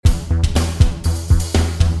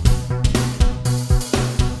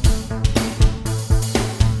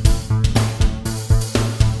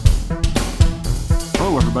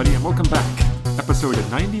everybody, and welcome back. Episode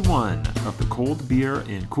 91 of the Cold Beer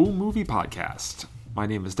and Cool Movie Podcast. My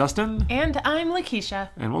name is Dustin. And I'm Lakeisha.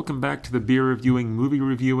 And welcome back to the beer reviewing, movie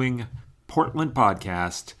reviewing Portland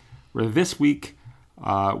podcast, where this week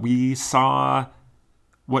we saw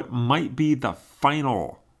what might be the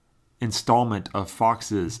final installment of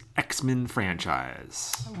Fox's X-Men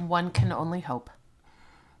franchise. One can only hope.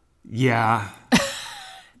 Yeah.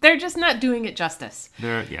 They're just not doing it justice.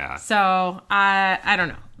 Yeah. So I don't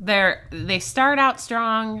know. They start out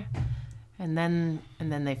strong, and then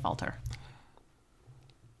they falter.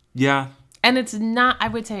 Yeah. And it's not. I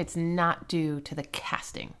would say it's not due to the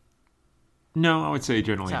casting. No, I would say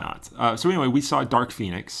generally not. So anyway, we saw Dark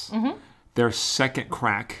Phoenix, their second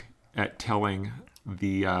crack at telling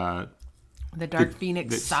the Dark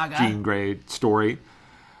Phoenix saga, Jean Grey story,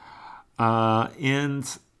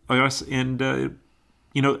 and I guess it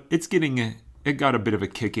got a bit of a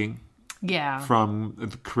kicking. Yeah. From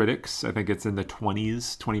the critics. I think it's in the 20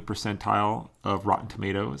 percentile of Rotten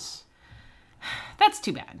Tomatoes. That's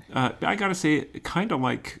too bad. I gotta say, kind of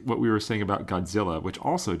like what we were saying about Godzilla, which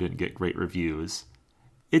also didn't get great reviews.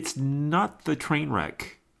 It's not the train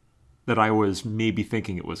wreck that I was maybe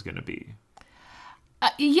thinking it was going to be.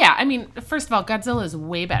 Yeah, I mean, first of all, Godzilla is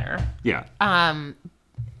way better. Yeah.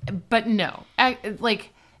 But no,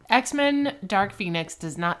 X-Men Dark Phoenix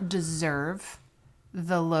does not deserve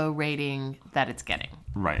the low rating that it's getting.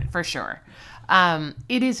 Right. For sure.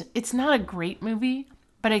 It's not a great movie,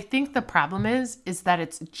 but I think the problem is that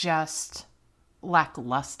it's just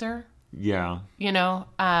lackluster. Yeah. You know,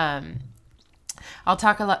 I'll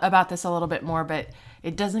talk about this a little bit more, but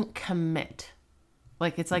it doesn't commit.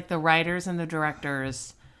 Like, it's like the writers and the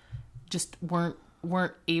directors just weren't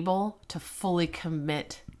able to fully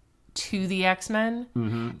commit to the X-Men.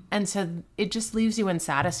 Mm-hmm. And so it just leaves you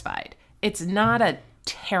unsatisfied. It's not a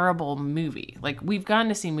terrible movie. Like, we've gone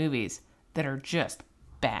to see movies that are just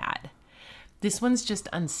bad. This one's just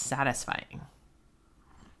unsatisfying.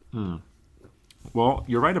 Well,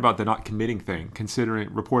 you're right about the not committing thing,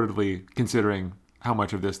 considering how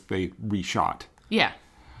much of this they reshot. Yeah.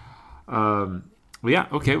 Yeah,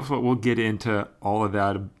 okay, so we'll get into all of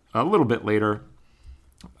that a little bit later.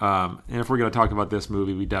 And if we're going to talk about this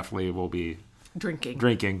movie, we definitely will be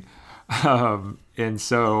drinking. And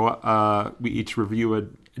so we each review a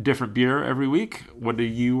different beer every week. What do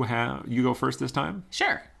you have? You go first this time?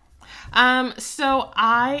 Sure. So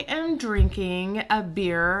I am drinking a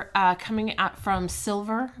beer coming out from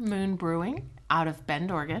Silver Moon Brewing out of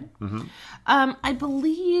Bend, Oregon. Mm-hmm. I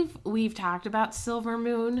believe we've talked about Silver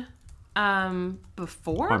Moon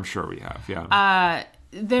before. I'm sure we have, yeah.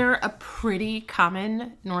 They're a pretty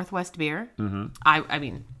common Northwest beer. Mm-hmm.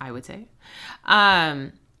 I would say.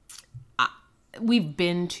 We've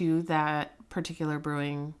been to that particular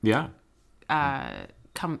brewing. Yeah.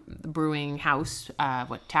 Brewing house.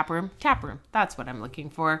 Tap room. That's what I'm looking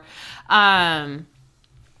for.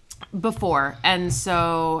 Before, and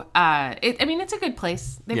so it's a good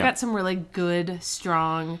place. They've got some really good,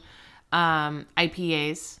 strong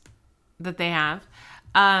IPAs that they have.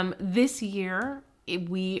 This year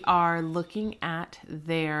we are looking at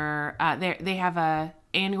their they have a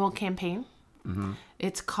annual campaign. Mm-hmm.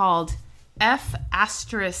 It's called F**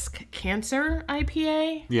 Cancer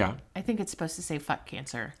IPA. Yeah. I think it's supposed to say fuck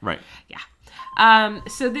cancer. Right. Yeah.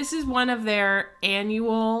 So this is one of their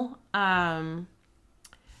annual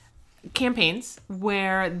campaigns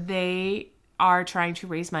where they are trying to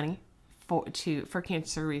raise money for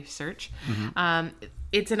cancer research. Mm-hmm.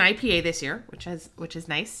 It's an IPA this year, which is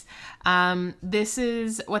nice. This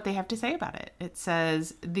is what they have to say about it. It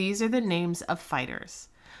says, "These are the names of fighters.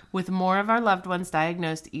 With more of our loved ones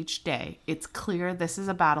diagnosed each day, it's clear this is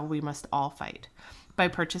a battle we must all fight. By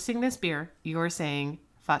purchasing this beer, you're saying,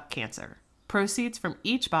 fuck cancer. Proceeds from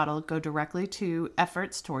each bottle go directly to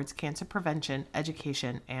efforts towards cancer prevention,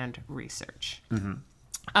 education, and research." Mm-hmm.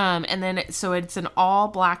 And then, so it's an all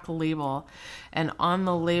black label. And on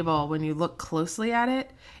the label, when you look closely at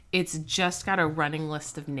it, it's just got a running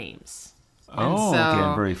list of names. Oh,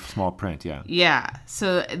 okay. Very small print, yeah. Yeah.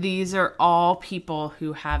 So these are all people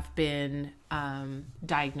who have been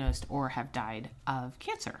diagnosed or have died of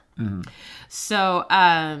cancer. Mm-hmm. So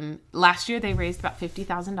last year they raised about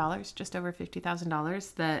 $50,000, just over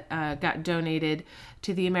 $50,000 that got donated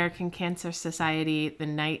to the American Cancer Society, the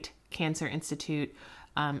Knight Cancer Institute,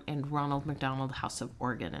 and Ronald McDonald House of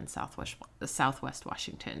Organ in Southwest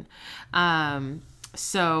Washington.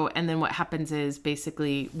 So, and then what happens is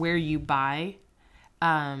basically where you buy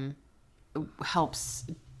helps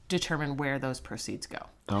determine where those proceeds go.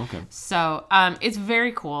 Oh, okay. So, it's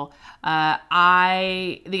very cool. The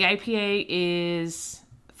IPA is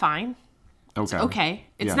fine. It's okay.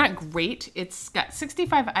 It's not great. It's got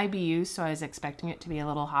 65 IBUs, so I was expecting it to be a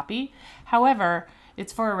little hoppy. However,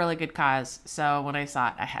 it's for a really good cause, so when I saw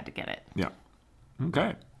it, I had to get it. Yeah.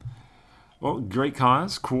 Okay. Well, great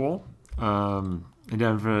cause. Cool. And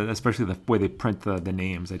then especially the way they print the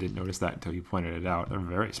names. I didn't notice that until you pointed it out. They're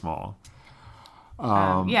very small.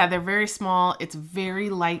 Yeah, they're very small. It's very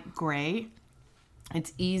light gray.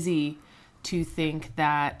 It's easy to think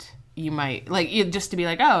that you might just to be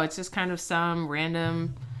like, oh, it's just kind of some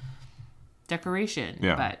random decoration.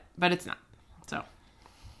 Yeah. But it's not. So. All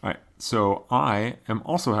right. So I am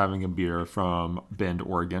also having a beer from Bend,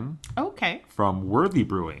 Oregon. Okay. From Worthy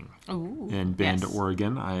Brewing. Ooh, in Bend,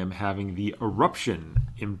 Oregon. I am having the Eruption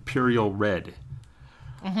Imperial Red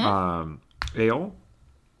ale.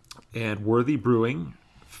 And Worthy Brewing,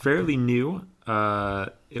 fairly new.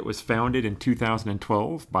 It was founded in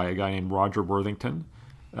 2012 by a guy named Roger Worthington.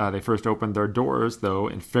 They first opened their doors, though,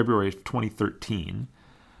 in February of 2013.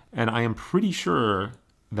 And I am pretty sure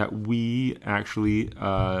that we actually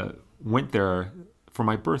went there for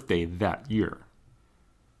my birthday that year.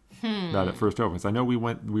 That it first opened. So I know we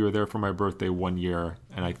were there for my birthday one year,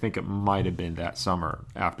 and I think it might have been that summer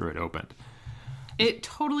after it opened. It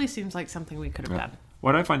totally seems like something we could have done.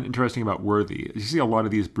 What I find interesting about Worthy is you see a lot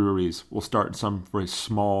of these breweries will start in some very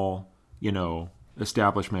small,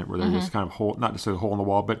 establishment where they're just kind of not necessarily hole in the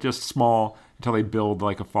wall, but just small until they build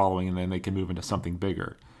like a following and then they can move into something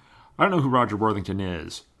bigger. I don't know who Roger Worthington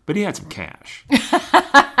is, but he had some cash.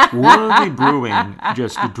 Worthy Brewing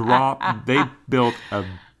just dropped. They built a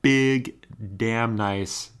big, damn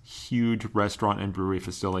nice, huge restaurant and brewery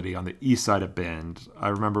facility on the east side of Bend. I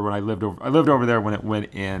remember when I lived over there when it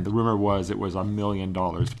went in. The rumor was it was $1 million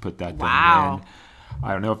to put that thing in.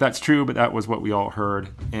 I don't know if that's true, but that was what we all heard.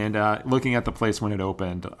 And looking at the place when it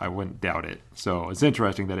opened, I wouldn't doubt it. So it's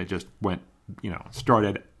interesting that it just went,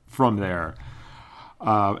 started from there.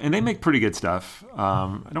 And they make pretty good stuff.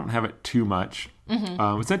 I don't have it too much.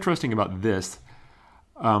 What's interesting about this,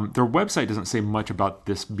 their website doesn't say much about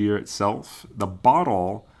this beer itself. The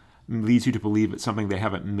bottle leads you to believe it's something they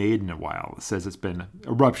haven't made in a while. It says it's been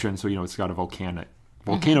eruption, so it's got a volcano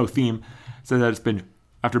theme. So that it's been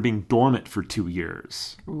after being dormant for 2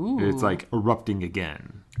 years. Ooh. It's like erupting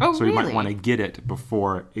again. Oh, so you might want to get it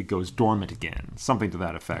before it goes dormant again. Something to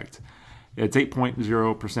that effect. It's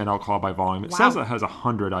 8.0% alcohol by volume. It says it has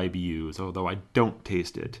 100 IBUs, although I don't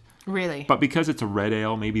taste it. Really? But because it's a red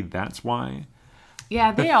ale, maybe that's why.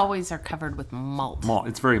 Yeah, they always are covered with malt.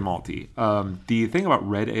 It's very malty. The thing about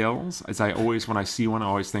red ales is when I see one, I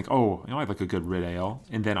always think, I'd like a good red ale.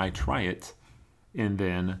 And then I try it. And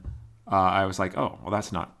then I was like, well,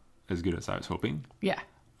 that's not as good as I was hoping. Yeah.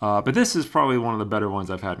 But this is probably one of the better ones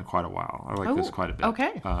I've had in quite a while. I like this quite a bit.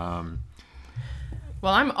 Okay.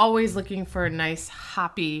 Well, I'm always looking for a nice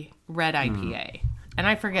hoppy red IPA. And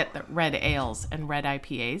I forget that red ales and red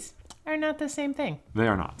IPAs are not the same thing. They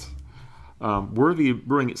are not. Worthy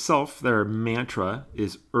Brewing itself, their mantra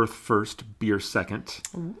is Earth First, Beer Second.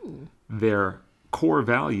 Ooh. Their core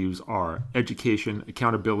values are education,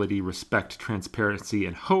 accountability, respect, transparency,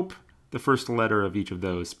 and hope. The first letter of each of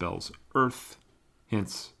those spells Earth,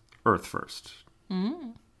 hence Earth First.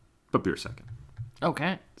 But beer second.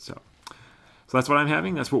 Okay. So that's what I'm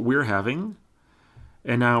having. That's what we're having.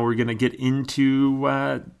 And now we're going to get into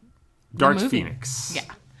Dark Phoenix. Yeah.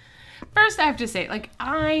 First, I have to say,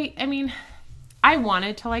 I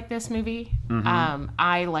wanted to like this movie.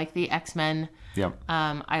 I like the X-Men. Yep.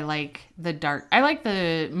 I like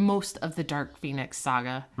the most of the Dark Phoenix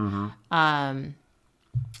saga.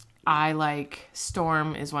 I like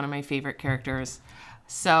Storm is one of my favorite characters.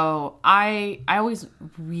 So I always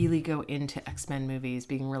really go into X-Men movies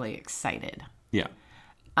being really excited. Yeah.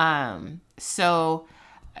 So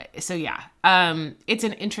yeah. It's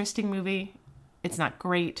an interesting movie. It's not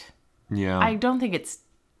great. Yeah. I don't think it's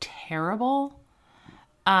terrible.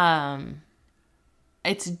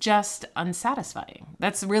 It's just unsatisfying.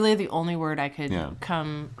 That's really the only word I could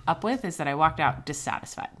come up with, is that I walked out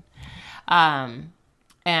dissatisfied.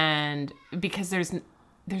 And because there's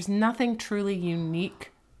nothing truly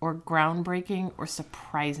unique or groundbreaking or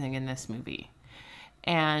surprising in this movie.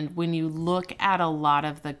 And when you look at a lot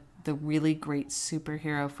of the really great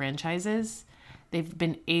superhero franchises, they've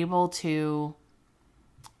been able to,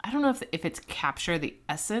 I don't know if it's capture the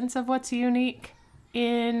essence of what's unique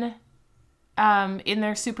in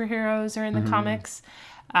their superheroes or in the comics.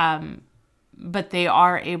 But they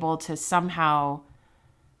are able to somehow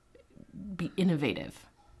be innovative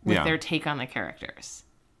with their take on the characters.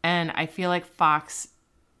 And I feel like Fox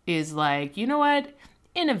is like, you know what?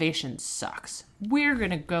 Innovation sucks. We're going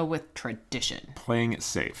to go with tradition. Playing it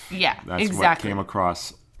safe. Yeah, That's exactly. what came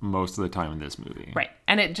across most of the time in this movie. Right.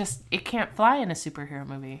 And it can't fly in a superhero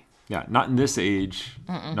movie. Yeah, not in this age.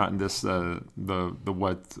 Not in this the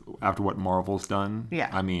what after what Marvel's done. Yeah.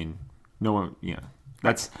 I mean, no one. Yeah,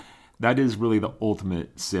 that is really the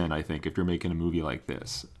ultimate sin. I think if you're making a movie like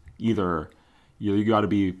this, either you got to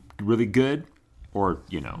be really good, or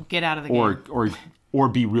get out of the game, or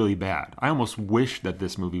be really bad. I almost wish that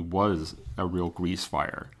this movie was a real grease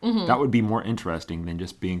fire. That would be more interesting than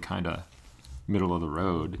just being kind of middle of the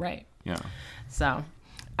road. Right. Yeah. So.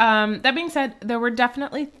 That being said, there were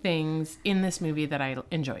definitely things in this movie that I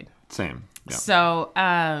enjoyed. Same. Yeah. So,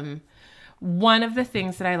 one of the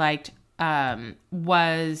things that I liked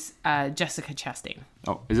was Jessica Chastain.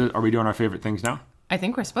 Oh, are we doing our favorite things now? I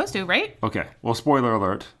think we're supposed to, right? Okay. Well, spoiler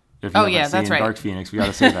alert. If you haven't seen that's right. Dark Phoenix, we got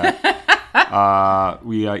to say that.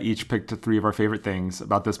 We each picked 3 of our favorite things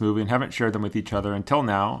about this movie and haven't shared them with each other until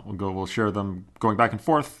now. We'll share them going back and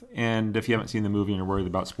forth. And if you haven't seen the movie and you're worried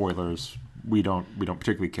about spoilers, we don't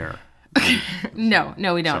particularly care. No,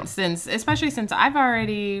 we don't. Especially since I've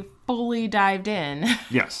already fully dived in.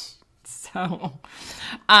 Yes. So,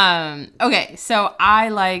 okay. So I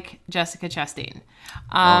like Jessica Chastain.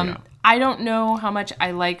 I don't know how much I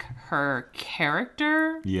like her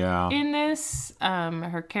character. Yeah. In this,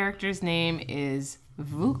 her character's name is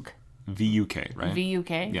Vuk. V-U-K, right?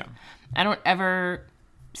 V-U-K. Yeah. I don't ever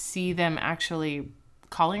see them actually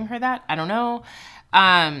calling her that. I don't know.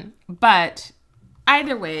 But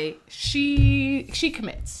either way, she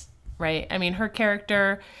commits, right? I mean, her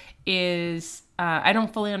character is, I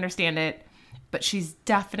don't fully understand it, but she's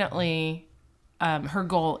definitely, her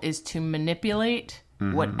goal is to manipulate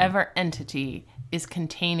whatever entity is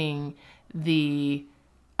containing the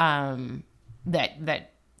the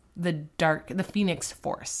Phoenix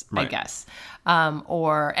Force, right. I guess.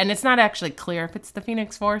 And it's not actually clear if it's the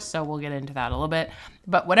Phoenix Force, so we'll get into that a little bit.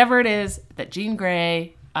 But whatever it is that Jean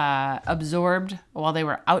Grey absorbed while they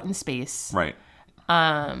were out in space, right?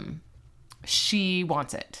 She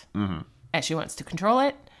wants it, and she wants to control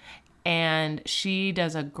it, and she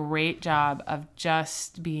does a great job of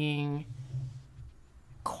just being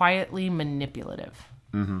quietly manipulative,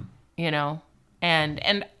 and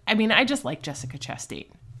I mean, I just like Jessica Chastain.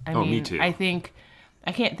 I mean, me too. I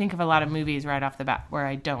can't think of a lot of movies right off the bat where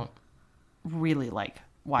I don't really like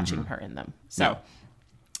watching her in them. So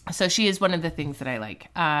she is one of the things that I like.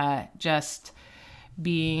 Just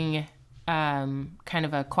being kind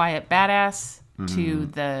of a quiet badass to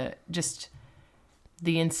the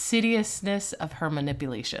insidiousness of her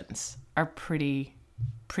manipulations are pretty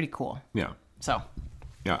cool. Yeah. So.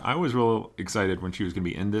 Yeah, I was real excited when she was going to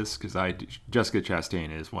be in this because Jessica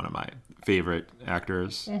Chastain is one of my favorite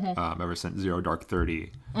actors ever since Zero Dark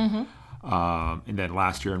 30. And then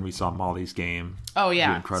last year when we saw Molly's Game. Oh,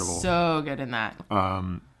 yeah. Incredible. So good in that.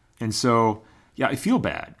 And so, yeah, I feel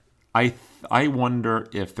bad. I wonder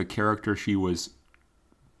if the character she was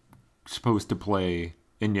supposed to play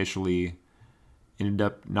initially ended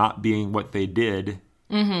up not being what they did.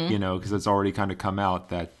 Because it's already kind of come out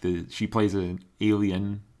that she plays an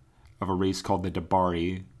alien of a race called the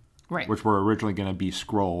Dabari, right? Which were originally going to be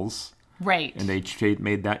Skrulls, right? And they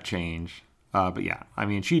made that change. But yeah, I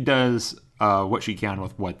mean, she does what she can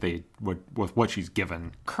with what she's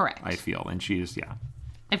given. Correct. I feel, and she's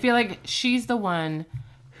I feel like she's the one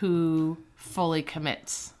who fully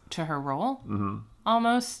commits to her role,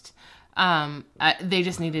 almost. They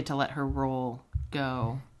just needed to let her role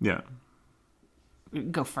go. Yeah.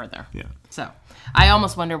 Go further. Yeah. So I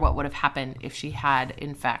almost wonder what would have happened if she had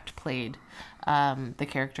in fact played the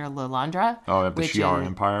character Lilandra. Oh, of the Shi'ar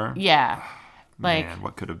Empire? Yeah. Man,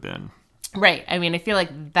 what could have been? Right. I mean, I feel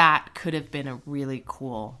like that could have been a really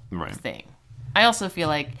cool thing. I also feel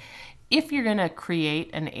like if you're going to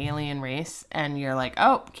create an alien race and you're like,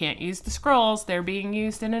 oh, can't use the Skrulls, they're being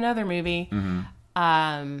used in another movie,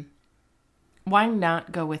 why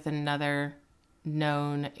not go with another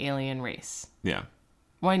known alien race? Yeah.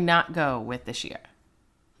 Why not go with the Shi'ar?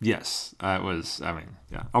 Yes, I'll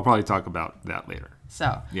probably talk about that later.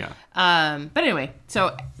 So, yeah. But anyway,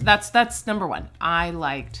 so that's number one. I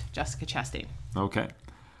liked Jessica Chastain. Okay.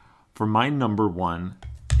 For my number one,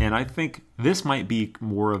 and I think this might be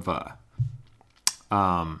more of a,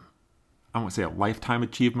 I won't say a lifetime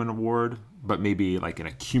achievement award, but maybe like an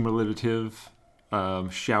accumulative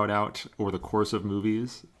shout out over the course of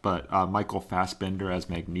movies. But Michael Fassbender as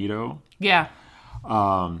Magneto. Yeah.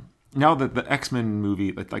 Now that the X-Men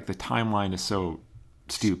movie, like the timeline is so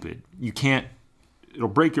stupid, it'll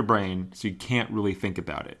break your brain, so you can't really think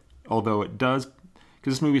about it. Although it does,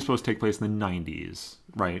 because this movie is supposed to take place in the 90s,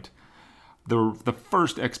 right? The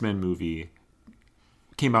first X-Men movie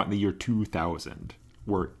came out in the year 2000,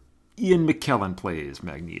 where Ian McKellen plays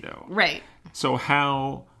Magneto. Right. So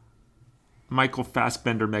how Michael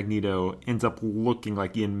Fassbender Magneto ends up looking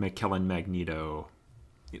like Ian McKellen Magneto,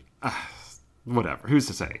 whatever. Who's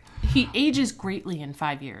to say? He ages greatly in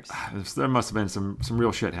 5 years. There must have been some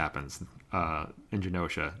real shit happens in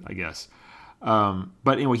Genosha, I guess.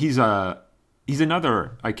 But anyway, he's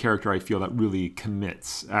another character I feel that really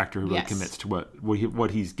commits, actor who really commits to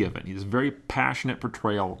what he's given. He's a very passionate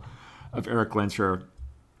portrayal of Eric Lehnsherr.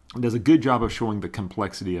 Does a good job of showing the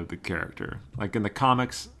complexity of the character. Like in the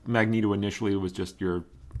comics, Magneto initially was just your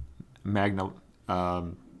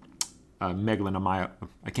megalomaniac.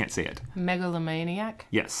 I can't say it. Megalomaniac?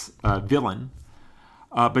 Yes, villain.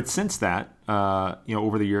 But since that,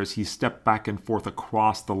 over the years, he's stepped back and forth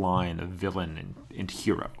across the line of villain and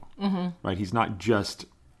hero. Mm-hmm. Right? He's not just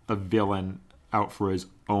a villain out for his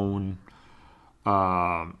own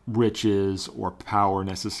riches or power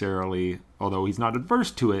necessarily, although he's not adverse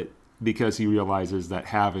to it because he realizes that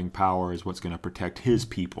having power is what's going to protect his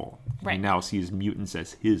people. Right. He now sees mutants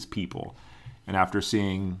as his people. And after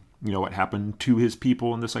seeing, what happened to his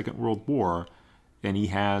people in the Second World War, and he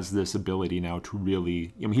has this ability now to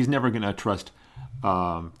really, he's never going to trust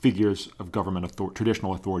figures of government,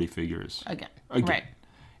 traditional authority figures. Again. Right.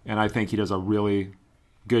 And I think he does a really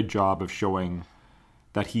good job of showing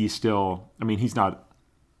that he's still, he's not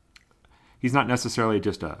necessarily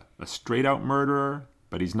just a straight out murderer,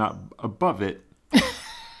 but he's not above it.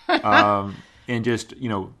 And just,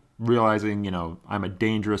 realizing, I'm a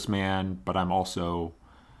dangerous man, but I'm also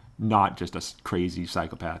not just a crazy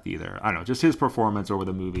psychopath either. I don't know, just his performance over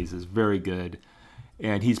the movies is very good.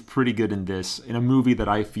 And he's pretty good in this. In a movie that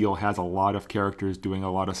I feel has a lot of characters doing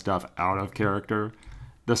a lot of stuff out of character,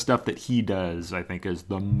 the stuff that he does, I think, is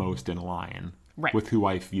the most in line. Right. With who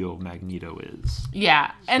I feel Magneto is.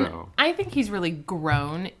 Yeah, and I think he's really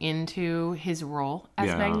grown into his role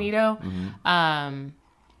as Magneto. Mm-hmm.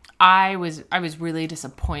 I was really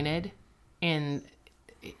disappointed in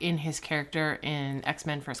his character in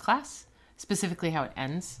X-Men First Class, specifically how it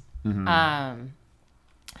ends. Mm-hmm.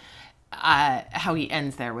 How he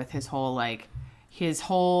ends there with his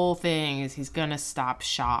whole thing is he's gonna stop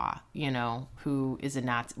Shaw, who is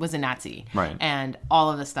was a Nazi, right? And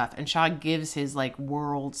all of this stuff. And Shaw gives his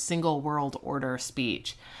single world order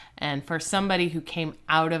speech. And for somebody who came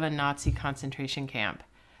out of a Nazi concentration camp,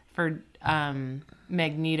 for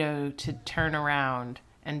Magneto to turn around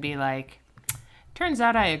and be like, "Turns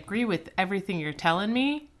out I agree with everything you're telling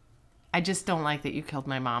me. I just don't like that you killed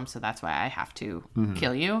my mom, so that's why I have to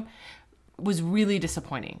kill you," was really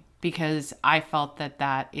disappointing. Because I felt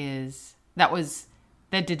that did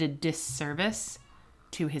a disservice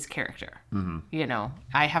to his character. Mm-hmm.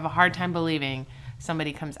 I have a hard time believing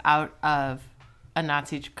somebody comes out of a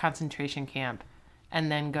Nazi concentration camp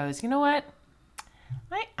and then goes, "You know what?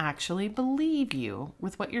 I actually believe you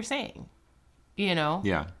with what you're saying."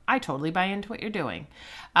 Yeah. I totally buy into what you're doing.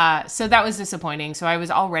 So that was disappointing. So I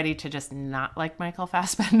was all ready to just not like Michael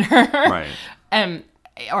Fassbender. Right.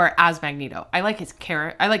 Or as Magneto. I like his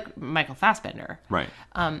character. I like Michael Fassbender. Right.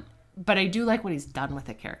 But I do like what he's done with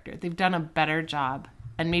the character. They've done a better job,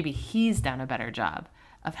 and maybe he's done a better job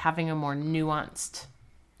of having a more nuanced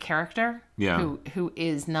character. Yeah. Who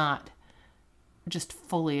is not just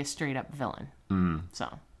fully a straight up villain. Mm.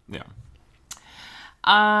 So. Yeah.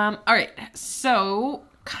 All right. So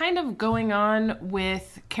kind of going on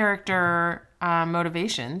with character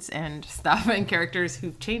motivations and stuff, and characters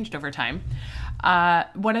who've changed over time.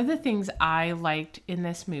 One of the things I liked in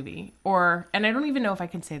this movie, and I don't even know if I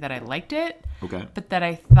can say that I liked it, but that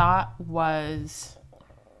I thought was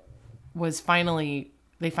finally,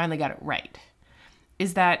 they finally got it right,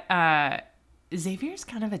 is that Xavier's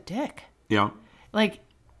kind of a dick. Yeah.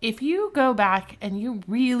 If you go back and you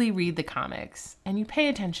really read the comics and you pay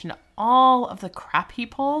attention to all of the crap he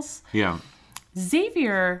pulls,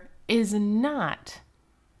 Xavier is not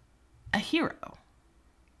a hero.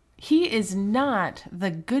 He is not the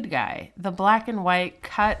good guy, the black and white,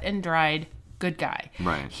 cut and dried good guy.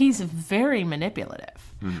 Right. He's very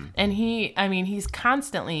manipulative. Mm-hmm. And he's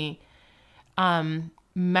constantly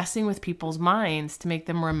messing with people's minds to make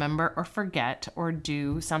them remember or forget or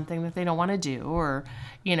do something that they don't want to do, or,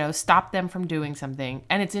 stop them from doing something.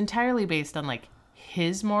 And it's entirely based on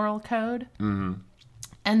his moral code. Mm-hmm.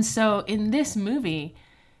 And so in this movie,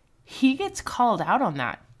 he gets called out on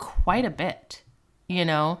that quite a bit.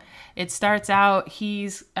 It starts out,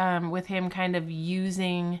 he's with him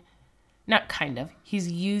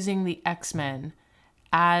he's using the X-Men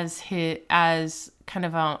as kind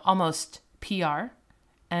of almost PR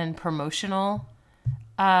and promotional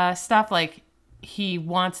stuff. he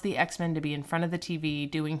wants the X-Men to be in front of the TV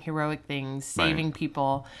doing heroic things, saving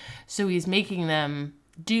people. So he's making them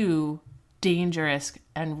do dangerous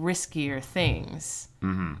and riskier things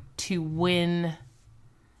to win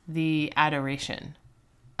the adoration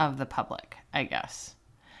of the public, I guess.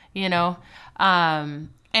 You know?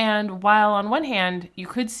 And while on one hand, you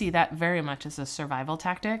could see that very much as a survival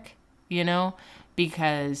tactic, you know,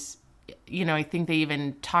 because, you know, I think they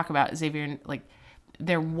even talk about Xavier, like,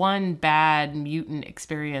 they're one bad mutant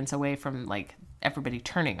experience away from, like, everybody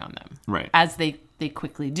turning on them. Right. As they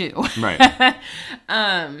quickly do. Right.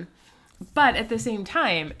 But at the same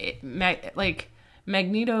time,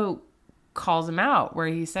 Magneto calls him out where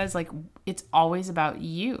he says, like, it's always about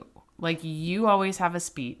you. Like, you always have a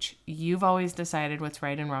speech. You've always decided what's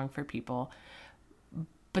right and wrong for people.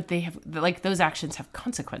 But they have, like, those actions have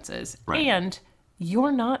consequences. Right. And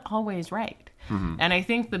you're not always right. And I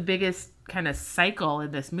think the biggest kind of cycle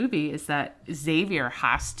in this movie is that Xavier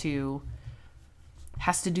has to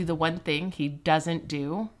do the one thing he doesn't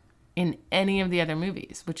do in any of the other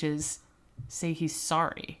movies, which is say he's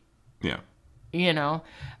sorry. Yeah. You know?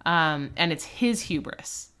 And it's his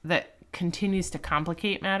hubris that continues to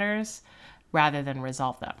complicate matters rather than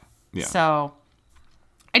resolve them. Yeah. So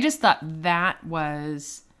I just thought that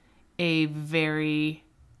was a very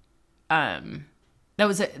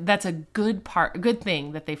that's a good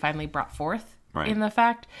thing that they finally brought forth in the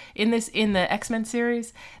X-Men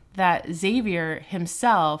series, that Xavier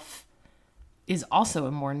himself is also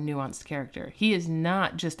a more nuanced character. He is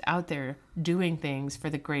not just out there doing things for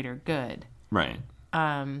the greater good. Right.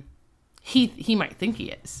 He might think he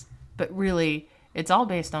is, but really it's all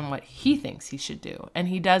based on what he thinks he should do. And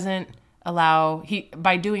he doesn't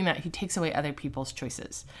by doing that, he takes away other people's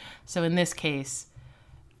choices. So in this case,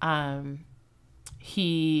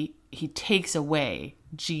 he takes away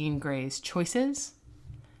Jean Grey's choices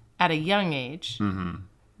at a young age,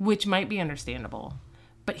 which might be understandable,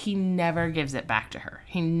 but he never gives it back to her.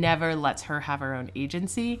 He never lets her have her own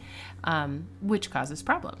agency, which causes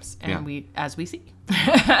problems, and as we see.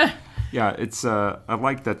 Yeah, it's I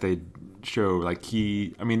like that they show, like,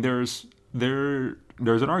 there's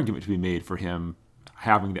an argument to be made for him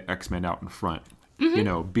having the X-Men out in front. You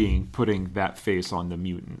know, putting that face on the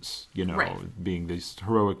mutants, you know, being this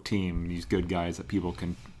heroic team, these good guys that people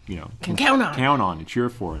can count on and cheer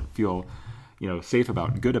for and feel, you know, safe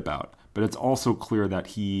about and good about. But it's also clear that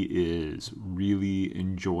he is really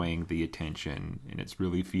enjoying the attention, and it's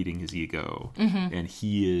really feeding his ego, and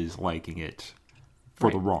he is liking it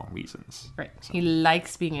for the wrong reasons. Right. So. He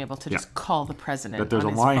likes being able to just call the president. That there's a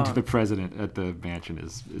line to the president at the mansion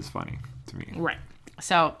is funny to me. Right.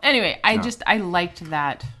 So anyway, I liked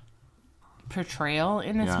that portrayal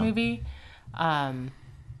in this movie.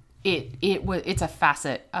 It's a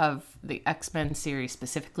facet of the X-Men series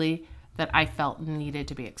specifically that I felt needed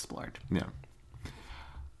to be explored. Yeah.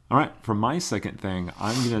 All right. For my second thing,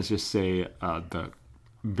 I'm going to just say the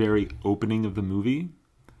very opening of the movie,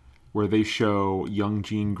 where they show young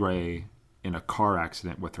Jean Grey in a car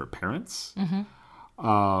accident with her parents.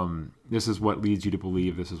 This is what leads you to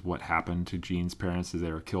believe this is what happened to Jean's parents, as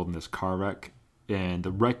they were killed in this car wreck. And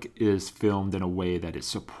the wreck is filmed in a way that is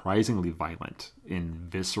surprisingly violent and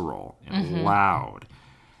visceral and loud.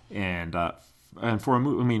 And for a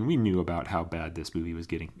movie, we knew about how bad this movie was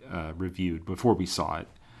getting reviewed before we saw it.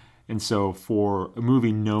 And so for a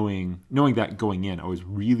movie, knowing that going in, I was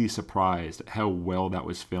really surprised at how well that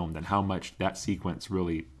was filmed and how much that sequence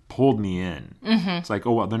really pulled me in. It's like,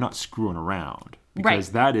 oh, well, they're not screwing around. Because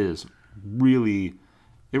that is really,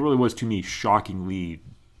 it really was to me shockingly,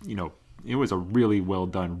 you know, it was a really well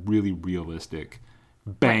done, really realistic,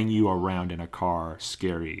 bang you around in a car,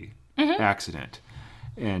 scary accident.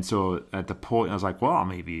 And so at the point, I was like, well,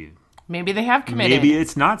 maybe they have committed. Maybe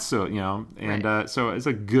it's not so, you know. And so it's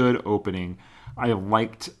a good opening. I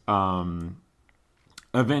liked,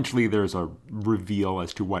 eventually there's a reveal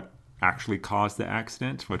as to what actually caused the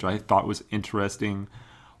accident, which I thought was interesting.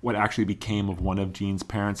 What actually became of one of Jean's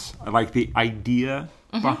parents. I like the idea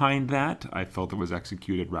behind that. I felt it was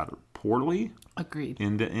executed rather poorly. Agreed.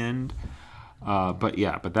 In the end. But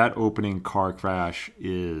that opening car crash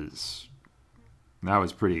that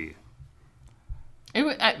was pretty... It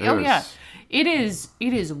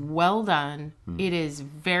is well done. It is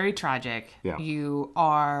very tragic. Yeah. You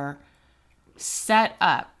are set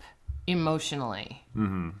up emotionally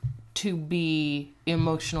to be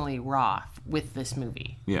emotionally raw with this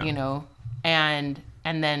movie. Yeah. You know, and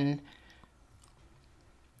then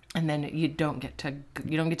you don't get to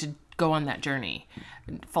go on that journey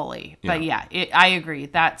fully. Yeah. But I agree.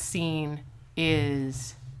 That scene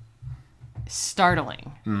is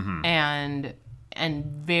startling and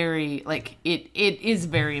very like it is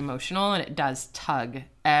very emotional, and it does tug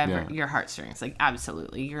your heartstrings. Like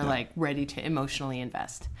absolutely, you're like ready to emotionally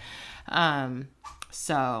invest.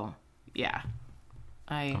 So yeah,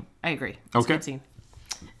 I agree. It's a good scene.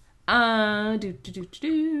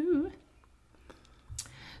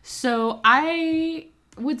 So I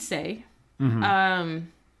would say Hans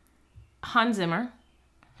Zimmer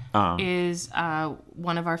is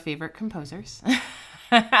one of our favorite composers.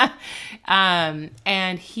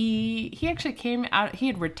 And he actually came out, he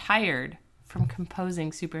had retired from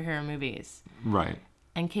composing superhero movies. Right.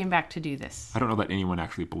 And came back to do this. I don't know that anyone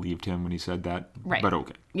actually believed him when he said that. Right. But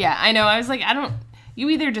okay. Yeah, I know. I was like, you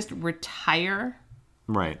either just retire.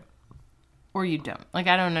 Right. Or you don't. Like,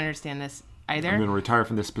 I don't understand this either. I'm going to retire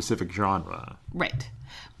from this specific genre. Right.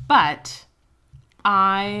 But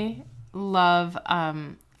I love,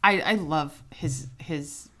 I love his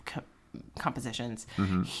compositions.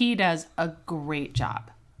 Mm-hmm. He does a great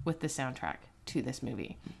job with the soundtrack to this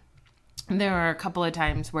movie. There are a couple of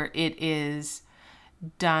times where it is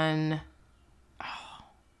done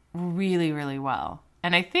really, really well.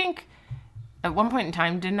 And I think at one point in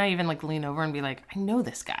time, didn't I even like lean over and be like, I know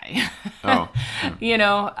this guy. Oh. Yeah. You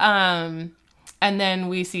know? And then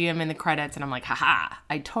we see him in the credits and I'm like, haha,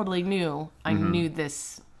 I totally knew. I knew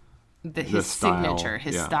his signature,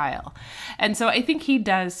 his style. And so I think he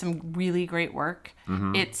does some really great work.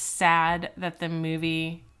 Mm-hmm. It's sad that the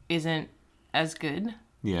movie isn't as good.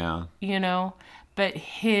 Yeah. You know? But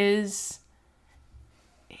his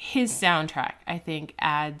soundtrack, I think,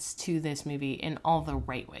 adds to this movie in all the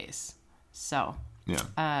right ways. So,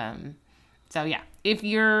 yeah. If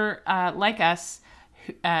you're like us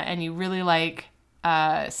and you really like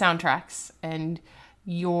soundtracks and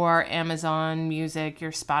your Amazon Music,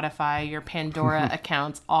 your Spotify, your Pandora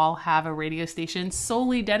accounts all have a radio station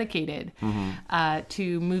solely dedicated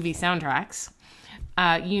to movie soundtracks,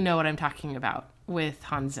 you know what I'm talking about with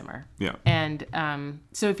Hans Zimmer. Yeah. And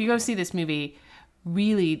so if you go see this movie,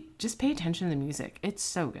 really just pay attention to the music. It's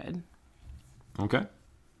so good. Okay.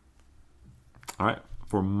 All right.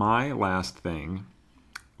 For my last thing,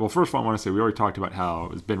 well, first of all, I want to say we already talked about how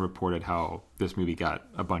it's been reported how this movie got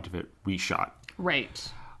a bunch of it reshot.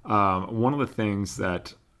 Right. One of the things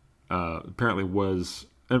that apparently was,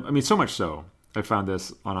 I mean, so much so, I found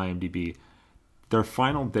this on IMDb, their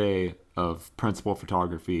final day of principal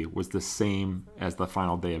photography was the same as the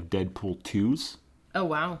final day of Deadpool 2's. Oh,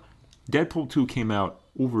 wow. Deadpool 2 came out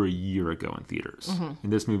over a year ago in theaters,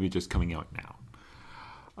 and this movie is just coming out now.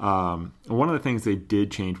 One of the things they did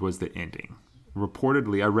change was the ending.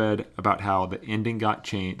 Reportedly, I read about how the ending got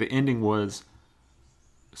changed. The ending was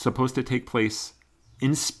supposed to take place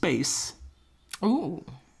in space. Ooh.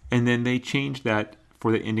 And then they changed that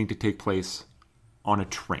for the ending to take place on a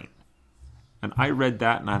train. And I read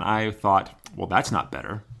that and I thought, well, that's not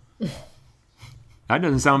better. That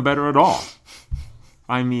doesn't sound better at all.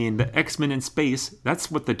 I mean, the X-Men in space, that's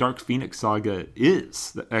what the Dark Phoenix saga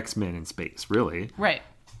is. The X-Men in space, really. Right.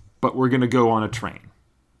 But we're going to go on a train.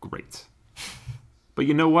 Great. But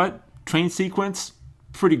you know what? Train sequence,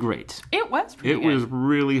 pretty great. It was pretty good. It was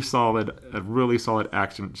really solid, a really solid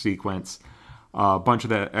action sequence. A bunch of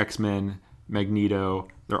the X-Men, Magneto,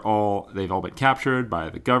 they've all been captured by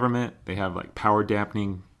the government. They have like power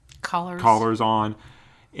dampening collars on.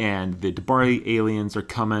 And the Debari aliens are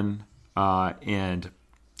coming and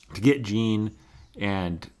to get Jean,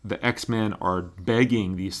 and the X-Men are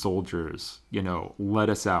begging these soldiers, you know, let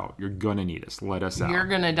us out. You're going to need us. Let us out. You're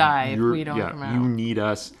going to die if we don't come out. You need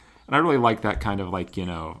us. And I really like that kind of like, you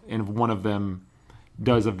know, and one of them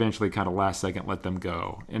does eventually kind of last second let them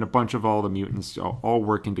go. And a bunch of all the mutants all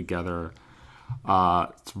working together.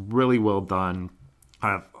 It's really well done.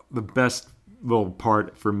 The best little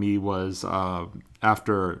part for me was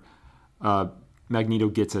after Magneto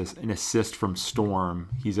gets an assist from Storm,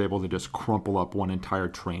 he's able to just crumple up one entire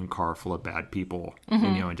train car full of bad people, and,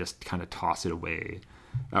 you know, and just kind of toss it away.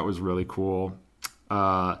 That was really cool.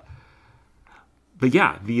 But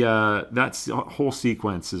yeah, that's whole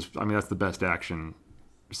sequence is, I mean, that's the best action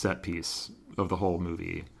set piece of the whole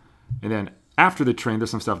movie. And then after the train,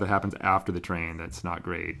 there's some stuff that happens after the train that's not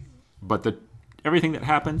great. But everything that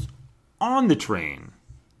happens on the train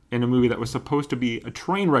in a movie that was supposed to be a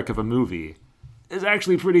train wreck of a movie is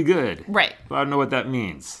actually pretty good. Right. I don't know what that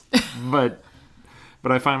means. but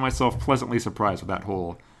I find myself pleasantly surprised with that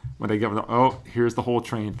whole, when they get, here's the whole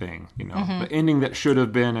train thing. You know, the ending that should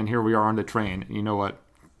have been, and here we are on the train. You know what?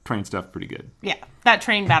 Train stuff pretty good. Yeah, that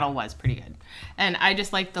train battle was pretty good. And I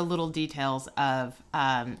just like the little details of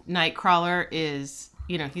Nightcrawler is,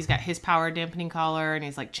 you know, he's got his power dampening collar and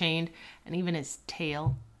he's like chained, and even his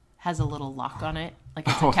tail has a little lock on it. like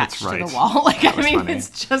it's attached to the wall. Like, I mean, funny.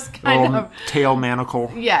 It's just kind of tail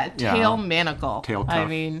manacle. Yeah, tail manacle. Tail cuff. I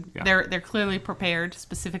mean, they're clearly prepared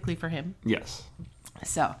specifically for him. Yes.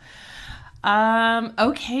 So,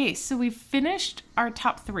 okay, so we've finished our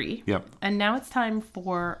top 3. Yep. And now it's time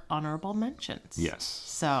for honorable mentions. Yes.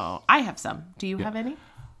 So I have some. Do you have any?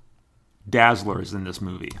 Dazzler is in this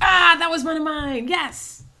movie. Ah, that was one of mine.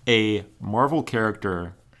 Yes. A Marvel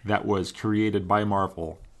character that was created by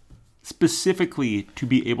Marvel specifically to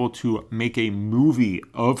be able to make a movie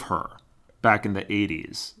of her back in the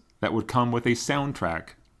 80s that would come with a soundtrack,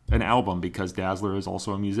 an album, because Dazzler is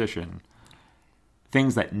also a musician.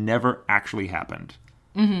 Things that never actually happened.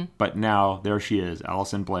 Mm-hmm. But now there she is,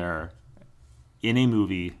 Alison Blair, in a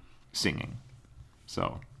movie singing.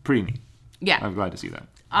 So, pretty neat. Yeah. I'm glad to see that.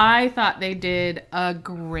 I thought they did a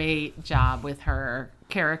great job with her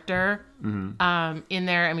character in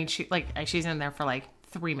there. I mean, she's in there for like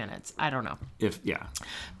 3 minutes. I don't know.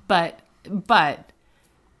 But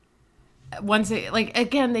once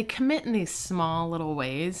they commit in these small little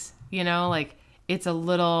ways, you know, like it's a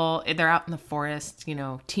little, they're out in the forest, you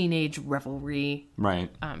know, teenage revelry. Right.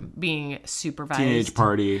 Being supervised. Teenage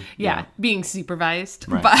party. Yeah. Being supervised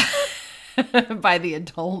right. by the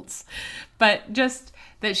adults. But just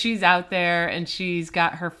that she's out there and she's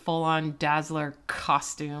got her full-on Dazzler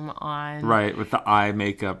costume on. Right, with the eye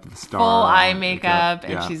makeup, the star. Full eye makeup,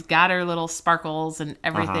 and she's got her little sparkles and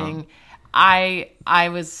everything. I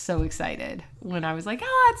was so excited when I was like,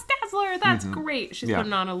 oh, it's Dazzler. That's great. She's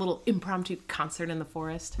putting on a little impromptu concert in the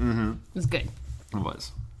forest. Mm-hmm. It was good. It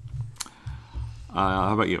was.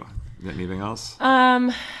 How about you? You got anything else?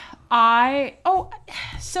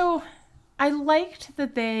 So I liked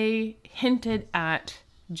that they hinted at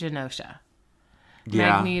Genosha.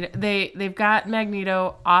 Yeah. Magneto, they've got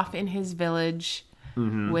Magneto off in his village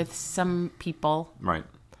with some people. Right.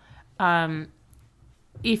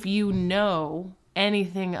 If you know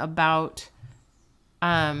anything about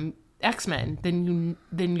X-Men, then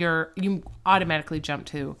you automatically jump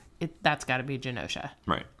to it. That's got to be Genosha.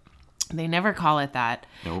 Right. They never call it that.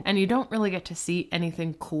 Nope. And you don't really get to see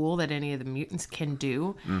anything cool that any of the mutants can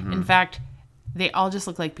do. Mm-hmm. In fact, they all just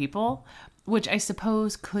look like people, which I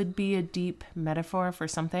suppose could be a deep metaphor for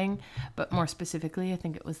something. But more specifically, I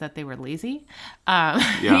think it was that they were lazy.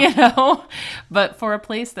 You know? But for a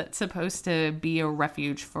place that's supposed to be a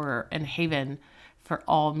refuge and haven for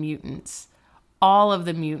all mutants, all of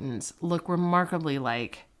the mutants look remarkably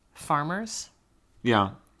like farmers. Yeah.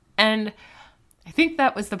 And I think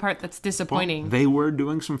that was the part that's disappointing. Well, they were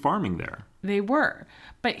doing some farming there. They were.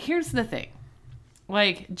 But here's the thing.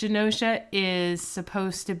 Like, Genosha is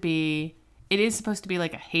supposed to be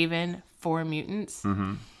like a haven for mutants.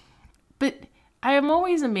 Mm-hmm. But I am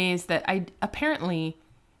always amazed that apparently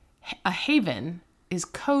a haven is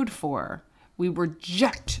code for we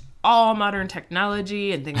reject all modern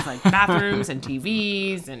technology and things like bathrooms and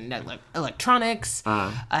TVs and electronics.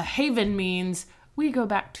 A haven means we go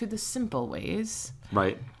back to the simple ways.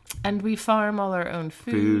 Right. And we farm all our own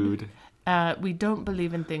food. We don't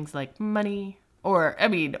believe in things like money or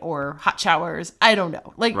hot showers. I don't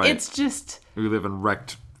know. Like, right. It's just... We live in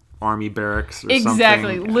wrecked army barracks or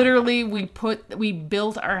exactly. something. Literally, we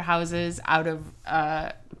built our houses out of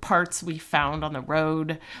parts we found on the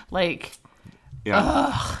road. Like, yeah.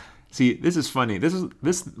 Ugh. See, this is funny.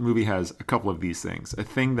 This movie has a couple of these things. A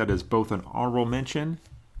thing that is both an honorable mention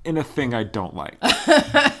and a thing I don't like.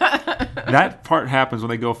 That part happens when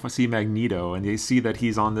they go see Magneto and they see that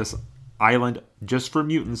he's on this island just for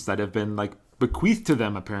mutants that have been like bequeathed to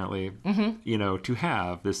them apparently, you know, to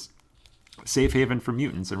have this safe haven for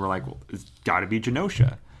mutants. And we're like, well, it's got to be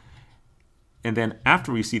Genosha. And then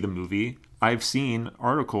after we see the movie, I've seen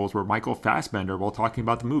articles where Michael Fassbender, while talking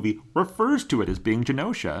about the movie, refers to it as being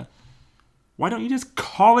Genosha. Why don't you just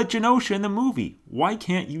call it Genosha in the movie? Why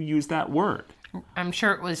can't you use that word? I'm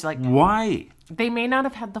sure it was like... Why? They may not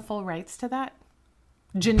have had the full rights to that.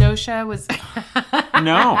 Genosha was...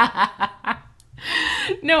 No.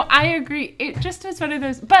 No, I agree. It just is one of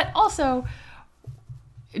those... But also,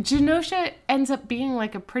 Genosha ends up being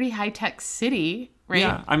like a pretty high-tech city, right?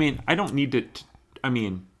 Yeah, I mean, I don't need to...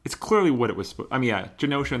 it's clearly what it was...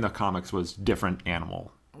 Genosha in the comics was different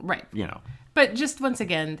animal. Right. You know. But just once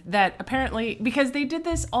again, that apparently... Because they did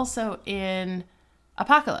this also in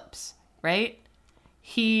Apocalypse, right?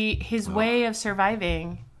 His way of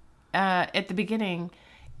surviving at the beginning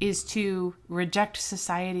is to reject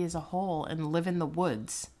society as a whole and live in the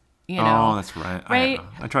woods. You know? Oh, that's right. Right?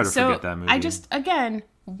 I try to forget that movie. I just, again,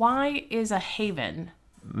 why is a haven?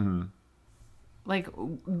 Mm-hmm. Like,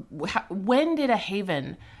 when did a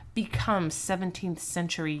haven become 17th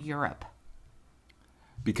century Europe?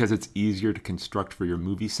 because it's easier to construct for your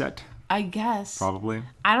movie set. I guess. Probably.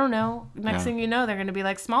 I don't know. Next thing you know, they're going to be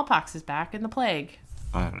like, smallpox is back and the plague.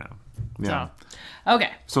 I don't know. Yeah. So,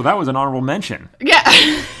 okay. So that was an honorable mention.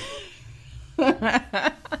 Yeah.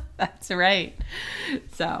 That's right.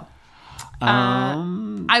 So,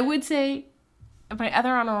 I would say my other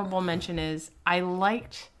honorable mention is I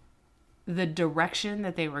liked the direction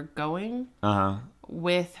that they were going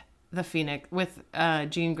with the Phoenix, with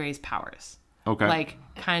Jean Grey's powers. Okay. Like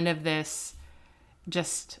kind of this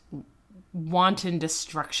just wanton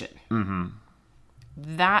destruction. Mm-hmm.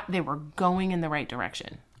 That they were going in the right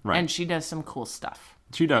direction. Right. And she does some cool stuff.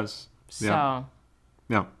 She does. So,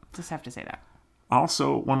 yeah. Just have to say that.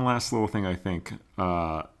 Also, one last little thing I think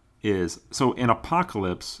is, so in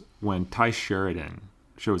Apocalypse, when Ty Sheridan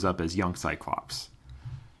shows up as young Cyclops,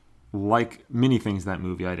 like many things in that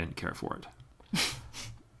movie, I didn't care for it.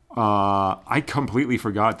 I completely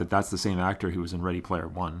forgot that that's the same actor who was in Ready Player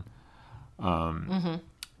One. And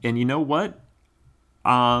you know what?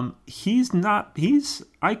 I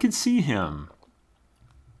could see him.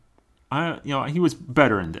 He was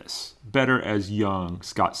better in this. Better as young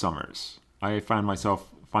Scott Summers. I find myself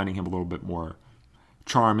finding him a little bit more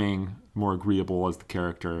charming, more agreeable as the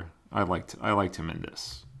character. I liked him in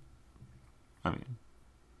this. I mean,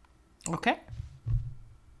 okay.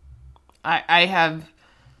 I have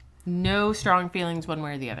no strong feelings one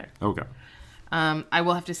way or the other. Okay. I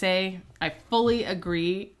will have to say I fully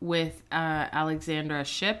agree with Alexandra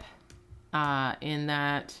Shipp in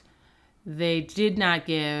that they did not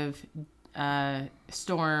give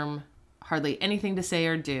Storm hardly anything to say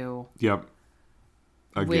or do. Yep.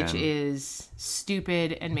 Again. Which is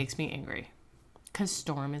stupid and makes me angry. Because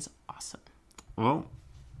Storm is awesome. Well,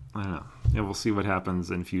 I don't know. Yeah, we'll see what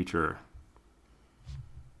happens in future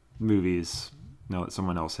movies now that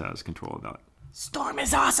someone else has control of that. Storm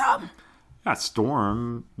is awesome! Yeah,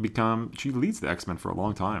 Storm she leads the X-Men for a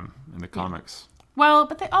long time in the comics. Well,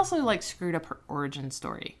 but they also screwed up her origin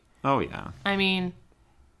story. Oh, yeah. I mean,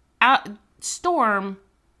 Storm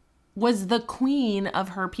was the queen of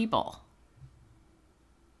her people.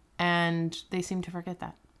 And they seem to forget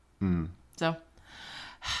that. So,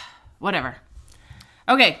 whatever.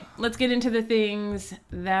 Okay, let's get into the things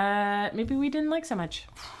that maybe we didn't like so much.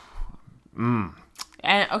 And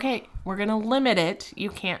okay, we're going to limit it.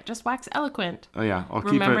 You can't just wax eloquent. Oh, yeah.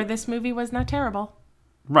 Remember, this movie was not terrible.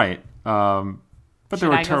 Right. But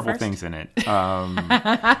there were terrible things in it.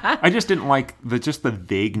 I just didn't like the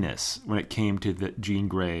vagueness when it came to the Jean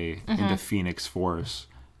Grey and the Phoenix Force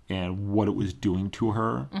and what it was doing to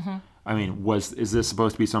her. Mm-hmm. I mean, is this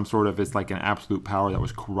supposed to be some sort of, it's like an absolute power that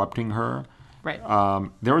was corrupting her? Right.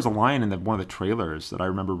 There was a line in one of the trailers that I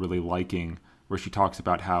remember really liking where she talks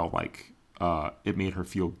about how it made her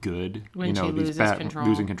feel good. When she loses control.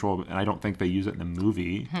 Losing control. And I don't think they use it in the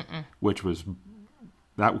movie, which was,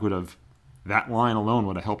 that line alone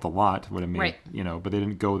would have helped a lot. Would have made, right. But they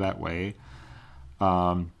didn't go that way.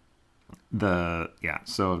 So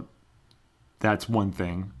that's one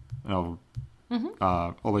thing. I'll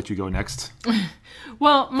let you go next.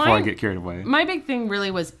 Well, before I get carried away. My big thing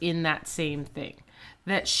really was in that same thing.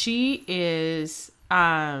 That she is,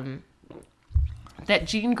 that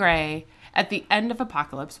Jean Grey, at the end of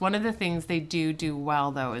Apocalypse, one of the things they do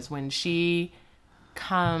well, though, is when Jean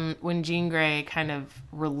Grey kind of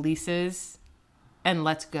releases and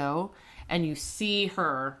lets go, and you see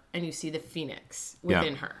her, and you see the Phoenix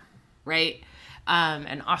within her, right?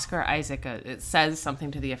 And Oscar Isaac, it says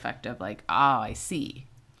something to the effect of I see.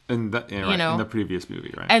 In the previous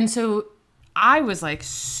movie, right? And so I was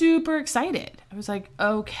super excited. I was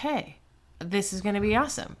okay, this is going to be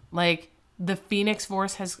awesome. The Phoenix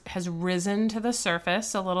Force has risen to the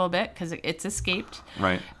surface a little bit because it's escaped.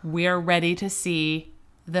 Right. We're ready to see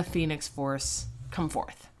the Phoenix Force come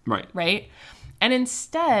forth. Right. Right? And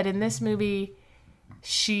instead, in this movie,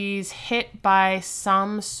 she's hit by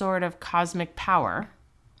some sort of cosmic power.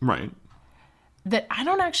 That I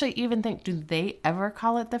don't actually even think, do they ever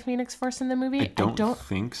call it the Phoenix Force in the movie? I don't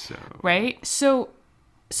think so. Right? So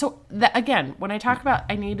again, when I talk about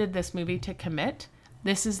I needed this movie to commit,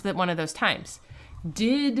 this is one of those times.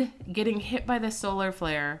 Did getting hit by the solar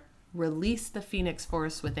flare release the Phoenix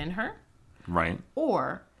Force within her? Right.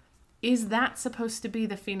 Or is that supposed to be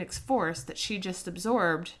the Phoenix Force that she just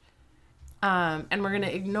absorbed? And we're going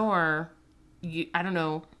to ignore, I don't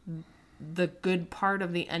know, the good part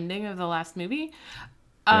of the ending of the last movie.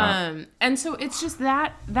 And so it's just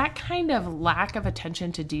that kind of lack of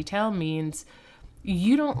attention to detail means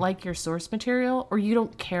you don't like your source material, or you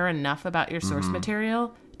don't care enough about your source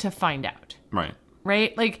material to find out. Right.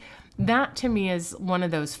 Right? That to me is one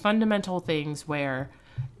of those fundamental things where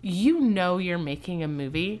you're making a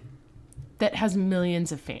movie that has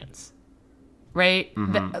millions of fans, right?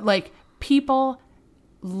 Mm-hmm. Like, people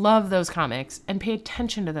love those comics and pay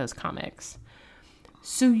attention to those comics.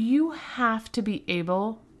 So you have to be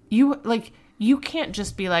able, you can't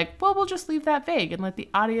just be like, well, we'll just leave that vague and let the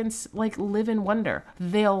audience like live in wonder.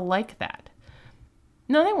 They'll like that.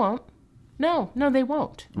 No, they won't. No, they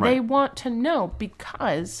won't. Right. They want to know,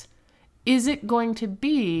 because is it going to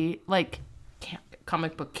be like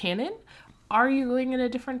comic book canon? Are you going in a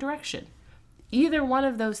different direction? Either one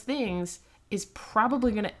of those things is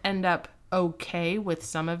probably going to end up okay with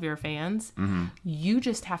some of your fans. Mm-hmm. You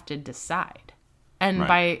just have to decide. And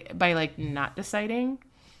Right. by like not deciding,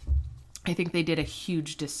 I think they did a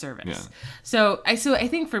huge disservice. Yeah. So I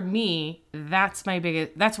think for me, that's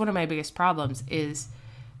one of my biggest problems is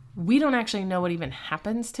we don't actually know what even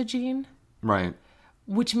happens to Jean. Right.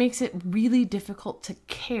 Which makes it really difficult to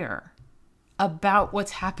care about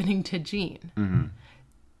what's happening to Jean. Mm-hmm.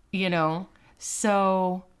 You know?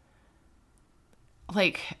 So,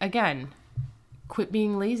 like, again, quit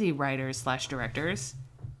being lazy, writers / directors.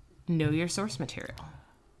 Know your source material.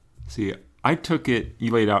 See, I took it,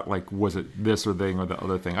 you laid out, like, was it this or thing or the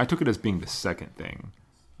other thing? I took it as being the second thing.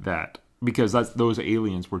 Because those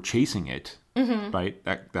aliens were chasing it, mm-hmm. right?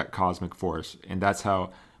 That cosmic force. And that's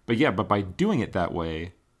how, but by doing it that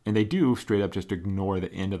way, and they do straight up just ignore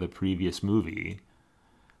the end of the previous movie,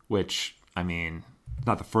 which, I mean,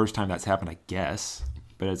 not the first time that's happened, I guess,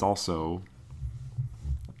 but it's also,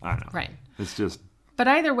 I don't know. Right. It's just. But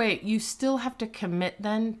either way, you still have to commit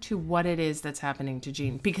then to what it is that's happening to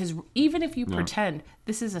Jean. Because even if you pretend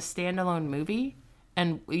this is a standalone movie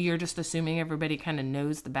and you're just assuming everybody kind of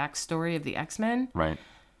knows the backstory of the X-Men, right?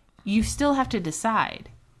 You still have to decide,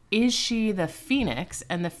 is she the Phoenix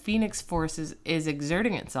and the Phoenix Force is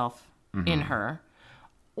exerting itself mm-hmm. in her,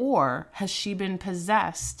 or has she been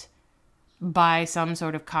possessed by some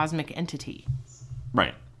sort of cosmic entity?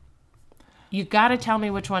 Right. You got to tell me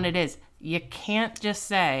which one it is. You can't just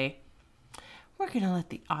say, we're going to let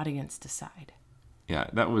the audience decide. Yeah,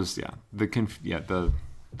 that was, the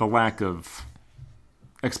lack of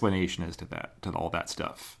explanation as to all that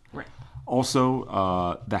stuff. Right.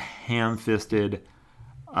 Also, the ham-fisted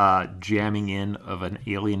jamming in of an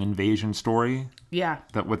alien invasion story. Yeah.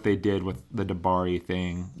 That what they did with the Dabari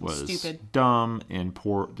thing was stupid, dumb, and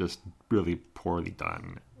just really poorly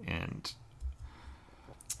done. And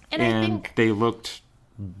I think they looked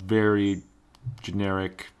very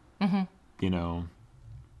generic, mm-hmm.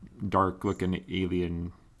 Dark-looking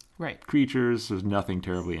alien right. creatures. There's nothing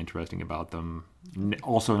terribly interesting about them.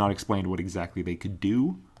 Also not explained what exactly they could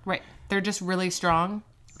do. Right. They're just really strong.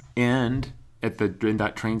 And in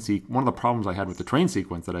that train sequence, one of the problems I had with the train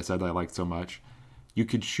sequence that I said I liked so much, you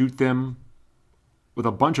could shoot them with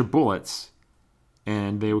a bunch of bullets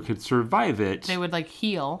and they could survive it. They would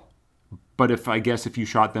heal. But if you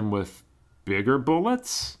shot them with bigger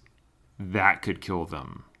bullets, that could kill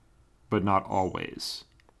them. But not always.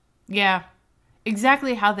 Yeah.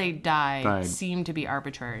 Exactly how they died seemed to be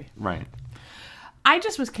arbitrary. Right. I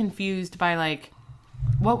just was confused by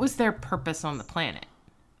what was their purpose on the planet?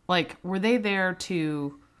 Were they there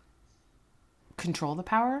to control the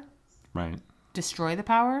power? Right. Destroy the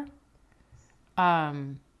power?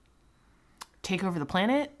 Take over the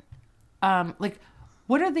planet?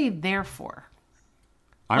 What are they there for?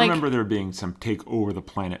 I remember there being some take over the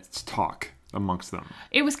planet's talk amongst them.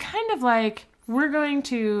 It was kind of we're going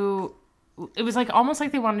to... It was almost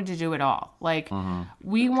like they wanted to do it all. Mm-hmm.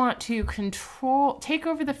 We want to take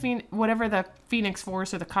over whatever the Phoenix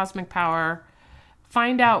Force or the cosmic power,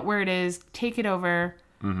 find out where it is, take it over,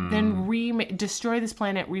 mm-hmm. then destroy this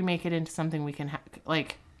planet, remake it into something we can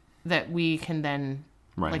that we can then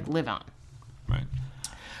live on. Right.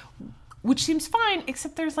 Which seems fine,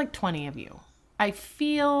 except there's 20 of you. I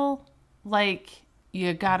feel like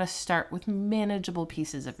you gotta start with manageable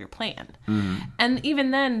pieces of your plan. Mm-hmm. And even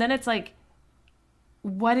then it's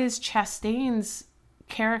what is Chastain's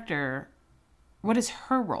character? What is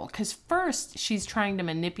her role? Because first she's trying to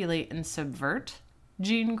manipulate and subvert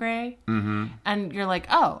Jean Grey. Mm-hmm. And you're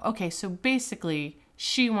oh, okay, so basically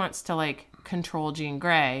she wants to control Jean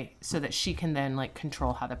Grey so that she can then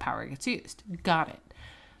control how the power gets used. Got it.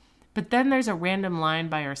 But then there's a random line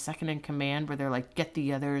by our second in command where they're get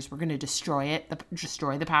the others, we're going to destroy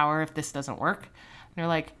the power if this doesn't work.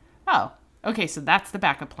 And they're oh, okay, so that's the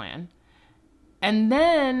backup plan. And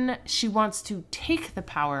then she wants to take the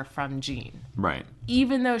power from Jean. Right.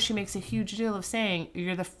 Even though she makes a huge deal of saying,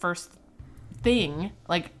 you're the first thing,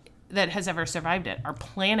 that has ever survived it. Our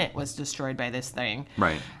planet was destroyed by this thing.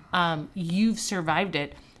 Right. You've survived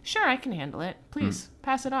it. Sure, I can handle it. Please,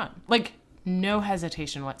 pass it on. No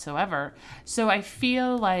hesitation whatsoever. So I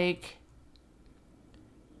feel like,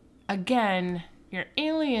 again, your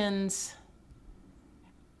aliens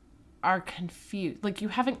are confused. Like, you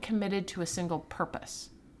haven't committed to a single purpose.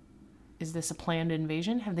 Is this a planned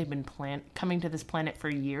invasion? Have they been coming to this planet for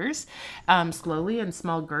years, slowly in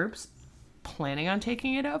small groups, planning on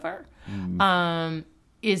taking it over?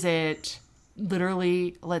 Is it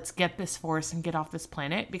literally, let's get this force and get off this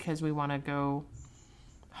planet because we want to go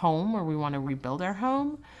home, or we want to rebuild our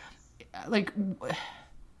home? Like,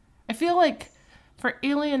 I feel like for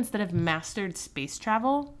aliens that have mastered space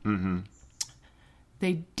travel,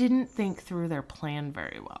 they didn't think through their plan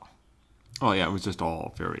very well. Oh yeah, it was just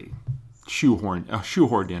all very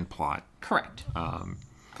shoehorned in plot. Correct.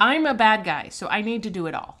 I'm a bad guy, so I need to do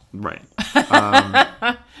it all. Right.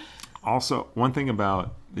 Also, one thing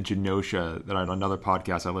about the Genosha that another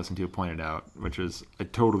podcast I listened to pointed out, which is I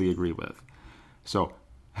totally agree with. So,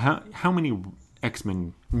 how many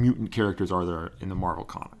X-Men mutant characters are there in the Marvel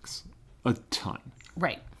comics? A ton.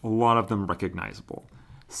 Right. A lot of them recognizable.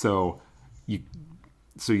 So you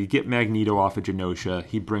get Magneto off of Genosha.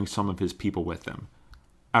 He brings some of his people with him.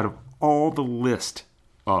 Out of all the list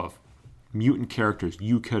of mutant characters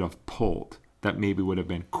you could have pulled that maybe would have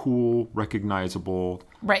been cool, recognizable,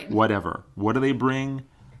 right, whatever. What do they bring?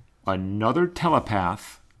 Another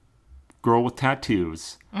telepath, girl with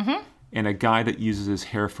tattoos, and a guy that uses his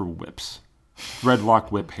hair for whips.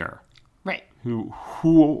 Threadlock whip hair. Right. Who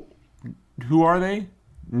are they?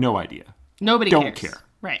 No idea. Nobody Don't cares. care.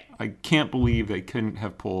 Right. I can't believe they couldn't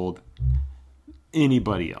have pulled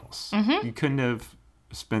anybody else. You couldn't have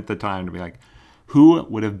spent the time to be like, who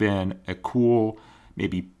would have been a cool,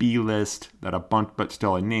 maybe B-list, that a bunch, but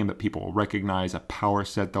still a name that people will recognize, a power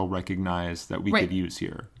set they'll recognize that we could use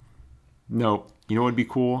here. No, you know what would be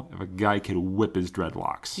cool? If a guy could whip his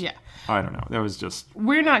dreadlocks. Yeah. I don't know. That was just...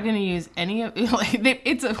 We're not going to use any of...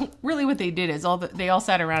 really what they did is they all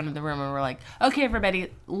sat around in the room and were like, okay,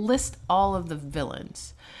 everybody, list all of the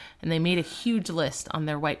villains. And they made a huge list on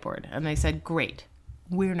their whiteboard. And they said, great,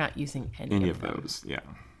 we're not using any of them. Those. Yeah.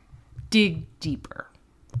 Dig deeper.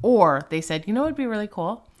 Or they said, you know what would be really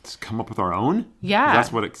cool? Let's come up with our own? Yeah.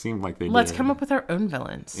 That's what it seemed like they did. Let's come up with our own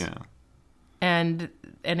villains. Yeah. And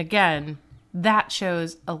again, that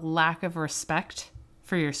shows a lack of respect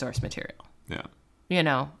for your source material. Yeah. You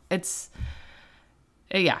know, it's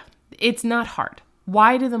not hard.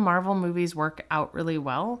 Why do the Marvel movies work out really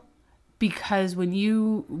well? Because when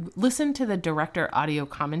you listen to the director audio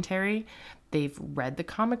commentary, they've read the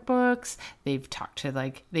comic books, they've talked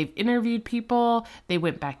to they've interviewed people, they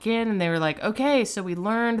went back in and they were like, okay, so we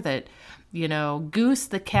learned that, you know, Goose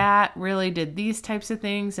the cat really did these types of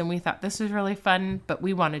things and we thought this was really fun, but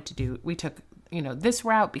we took, you know, this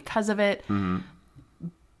route because of it,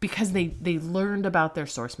 because they learned about their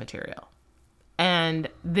source material. And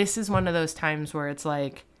this is one of those times where it's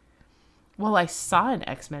like, well, I saw an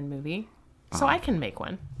X-Men movie, so I can make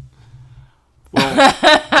one.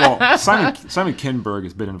 Well, Simon Kinberg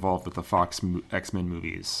has been involved with the Fox X-Men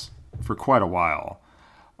movies for quite a while.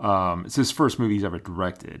 It's his first movie he's ever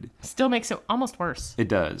directed. Still makes it almost worse. It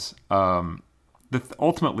does.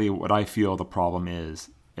 Ultimately, what I feel the problem is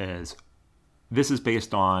this is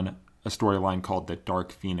based on a storyline called the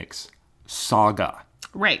Dark Phoenix Saga.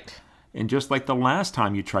 Right. And just like the last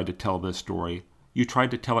time you tried to tell this story, you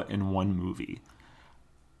tried to tell it in one movie.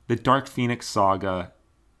 The Dark Phoenix Saga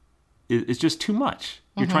is just too much.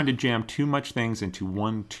 You're trying to jam too much things into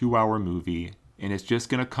one 2-hour movie, and it's just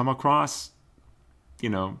going to come across, you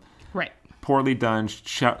know, right, poorly done,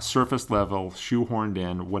 surface level, shoehorned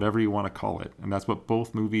in, whatever you want to call it. And that's what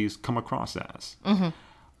both movies come across as.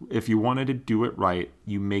 If you wanted to do it right,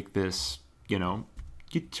 you make this, you know,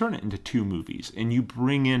 you turn it into 2 movies, and you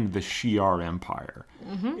bring in the Shi'ar Empire.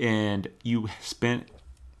 And you spent...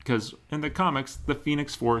 Because in the comics, the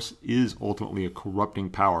Phoenix Force is ultimately a corrupting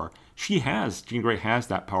power. Jean Grey has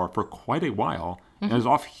that power for quite a while, and is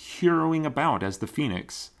off heroing about as the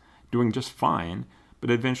Phoenix, doing just fine, but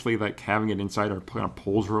eventually having it inside her kind of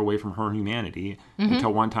pulls her away from her humanity,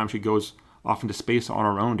 until one time she goes off into space on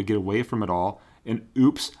her own to get away from it all, and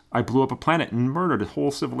oops, I blew up a planet and murdered a whole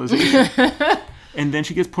civilization. And then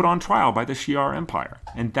she gets put on trial by the Shi'ar Empire.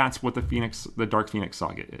 And that's what the Dark Phoenix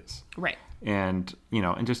Saga is. Right. And, you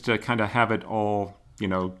know, and just to kind of have it all, you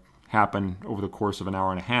know, happen over the course of an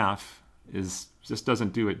hour and a half just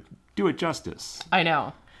doesn't do it justice. I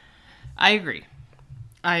know. I agree.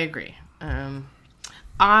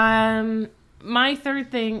 My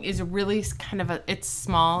third thing is really kind of it's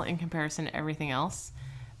small in comparison to everything else,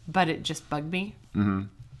 but it just bugged me.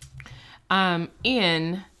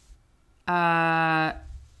 In the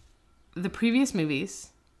previous movies,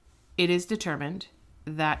 it is determined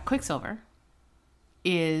that Quicksilver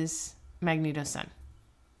is Magneto's son.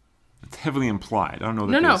 It's heavily implied. I don't know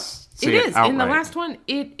that No. Say it is. In the last one,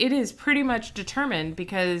 it is pretty much determined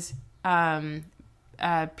because Pyotr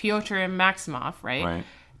Maximoff, right,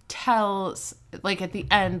 tells, like, at the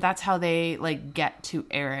end, that's how they, like, get to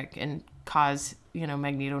Eric and cause,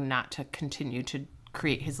 Magneto not to continue to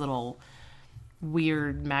create his little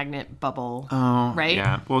weird magnet bubble, right?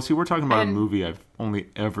 Yeah. Well, see, we're talking about a movie I've only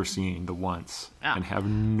ever seen the once and have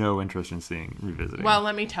no interest in revisiting. Well,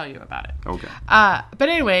 let me tell you about it. Okay. But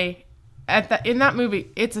anyway, in that movie,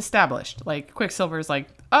 it's established, like, Quicksilver's like,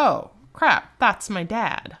 oh, crap, that's my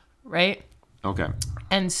dad, right? Okay.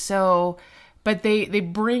 And so, but they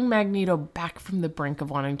bring Magneto back from the brink of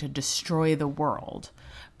wanting to destroy the world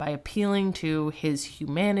by appealing to his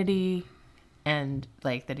humanity and,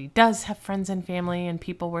 like, that he does have friends and family and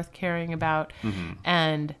people worth caring about. Mm-hmm.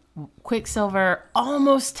 And Quicksilver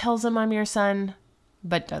almost tells him, I'm your son,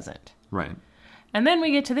 but doesn't. Right. And then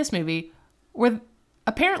we get to this movie where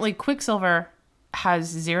apparently Quicksilver has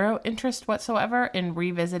zero interest whatsoever in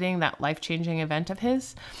revisiting that life-changing event of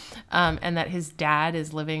his, and that his dad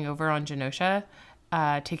is living over on Genosha,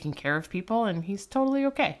 taking care of people, and he's totally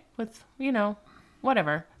okay with,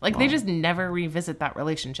 whatever. Like, they just never revisit that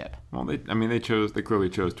relationship. Well, they clearly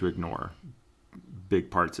chose to ignore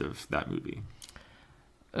big parts of that movie.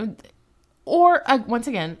 Or, once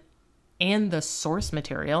again, and the source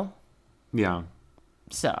material. Yeah.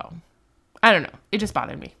 So, I don't know. It just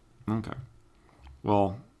bothered me. Okay.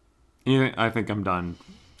 Well, I think I'm done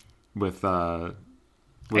with...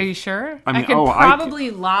 Are you sure? I mean, I could probably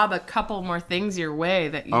lob a couple more things your way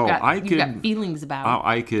that you've got feelings about. Oh,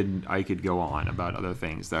 I could go on about other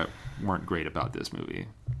things that weren't great about this movie.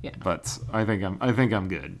 Yeah. But I think I'm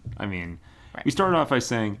good. I mean, we started off by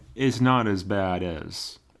saying it's not as bad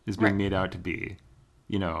as is being made out to be,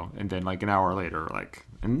 and then like an hour later, like,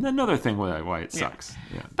 and another thing why it sucks.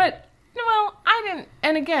 Yeah. But I didn't.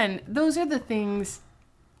 And again, those are the things.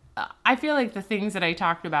 I feel like the things that I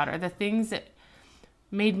talked about are the things that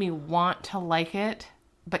made me want to like it,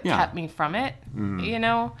 but kept me from it.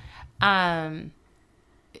 Mm.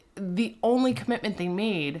 The only commitment they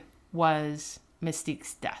made was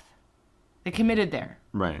Mystique's death. They committed there.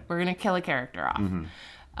 Right. We're gonna kill a character off,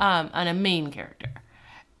 on a main character.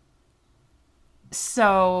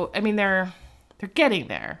 So I mean, they're getting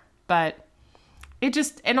there, but it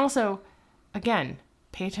just, and also, again,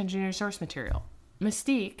 pay attention to your source material.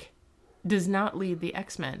 Mystique does not lead the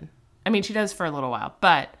X-Men. I mean, she does for a little while,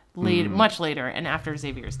 but much later and after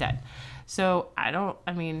Xavier's dead. So,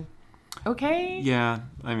 okay. Yeah,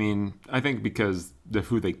 I mean, I think because of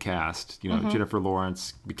who they cast, Jennifer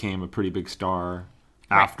Lawrence became a pretty big star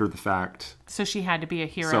after the fact. So she had to be a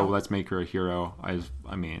hero. So let's make her a hero.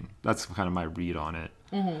 I mean, that's kind of my read on it.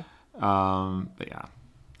 Mm-hmm. But yeah,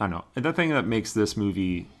 I don't know. And the thing that makes this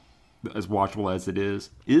movie as watchable as it is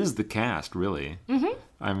the cast, really. Mm-hmm.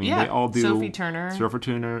 I mean, they all do. Sophie Turner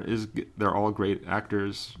they're all great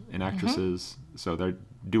actors and actresses, so they're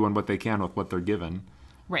doing what they can with what they're given.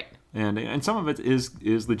 Right. And some of it is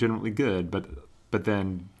legitimately good, but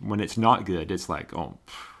then when it's not good, it's like,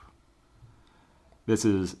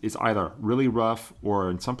 it's either really rough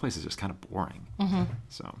or in some places just kind of boring. Mm-hmm.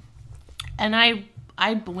 So. And I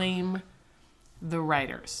blame the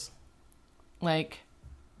writers. Like,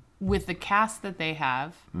 with the cast that they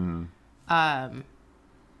have,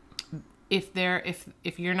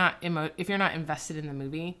 if you're not invested in the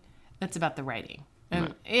movie, that's about the writing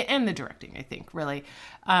and the directing, I think, really,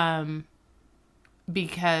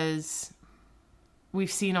 because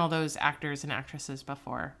we've seen all those actors and actresses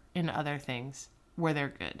before in other things where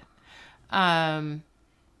they're good,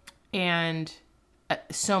 and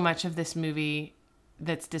so much of this movie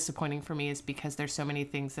that's disappointing for me is because there's so many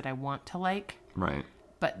things that I want to like, right.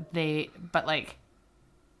 But like,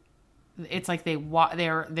 it's like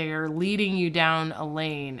they're leading you down a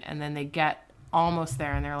lane, and then they get almost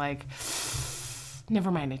there, and they're like,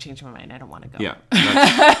 never mind, I changed my mind, I don't want to go. Yeah.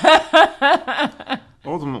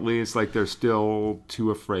 Ultimately, it's like they're still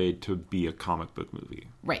too afraid to be a comic book movie.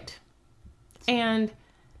 Right. And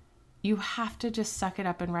you have to just suck it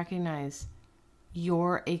up and recognize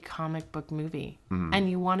you're a comic book movie. Mm-hmm.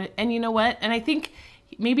 And you want it, and you know what? And I think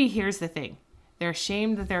maybe here's the thing. They're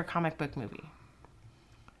ashamed that they're a comic book movie.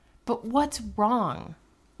 But what's wrong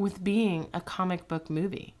with being a comic book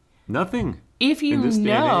movie? Nothing. If you in this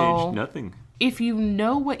day and age, nothing. If you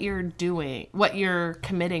know what you're doing, what you're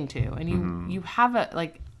committing to, and you have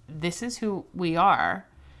this is who we are,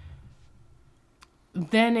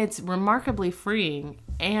 then it's remarkably freeing,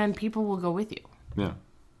 and people will go with you. Yeah.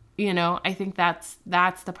 I think that's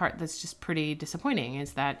the part that's just pretty disappointing,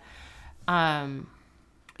 is that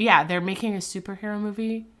yeah, they're making a superhero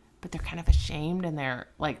movie, but they're kind of ashamed, and they're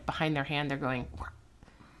like behind their hand. They're going,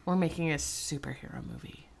 "We're making a superhero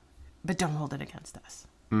movie, but don't hold it against us."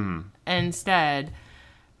 Mm-hmm. Instead,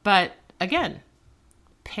 but again,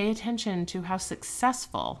 pay attention to how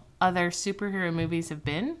successful other superhero movies have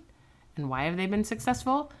been, and why have they been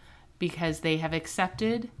successful? Because they have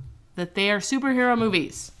accepted that they are superhero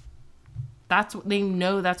movies. They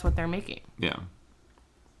know that's what they're making. Yeah.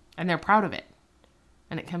 And they're proud of it.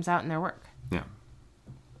 And it comes out in their work. Yeah.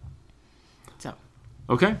 So.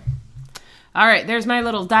 Okay. All right. There's my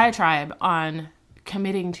little diatribe on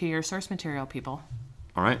committing to your source material, people.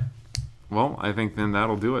 All right. Well, I think then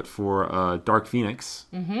that'll do it for Dark Phoenix.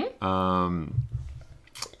 Mm-hmm.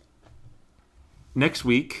 Next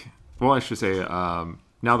week, well, I should say,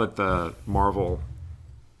 now that the Marvel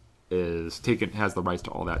has the rights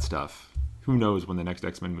to all that stuff, who knows when the next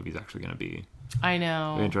X-Men movie is actually going to be. I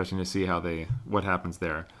know. It'll be interesting to see what happens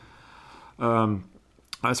there.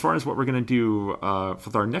 As far as what we're going to do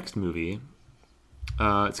for our next movie,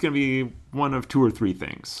 it's going to be one of two or three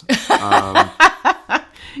things.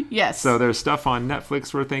 Yes. So there's stuff on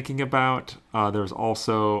Netflix we're thinking about. There's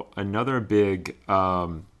also another big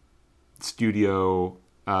studio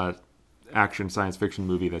action science fiction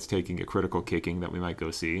movie that's taking a critical kicking that we might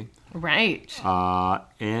go see. Right.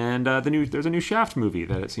 And there's a new Shaft movie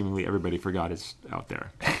that seemingly everybody forgot is out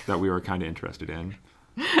there that we were kind of interested in.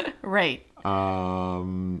 Right.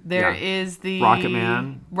 There is the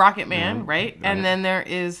Rocket Man, right? And then there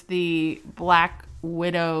is the Black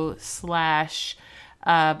Widow /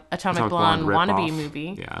 Atomic Blonde wannabe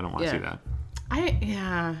movie. Yeah, I don't want to see that.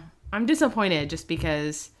 I'm disappointed just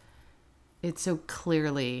because it's so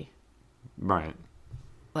clearly right,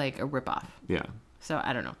 like a ripoff. Yeah. So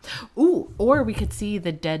I don't know. Ooh, or we could see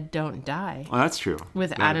The Dead Don't Die. Oh, that's true.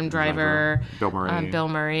 With Adam Driver, Bill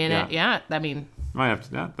Murray in it. Yeah, I mean, might have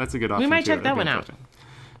to, that's a good option. We might check that one out.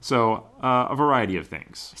 So a variety of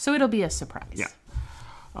things. So it'll be a surprise. Yeah.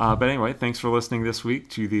 But anyway, thanks for listening this week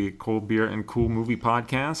to the Cold Beer and Cool Movie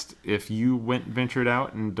Podcast. If you ventured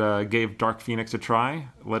out and gave Dark Phoenix a try,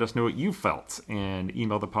 let us know what you felt and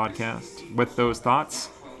email the podcast with those thoughts.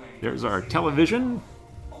 There's our television.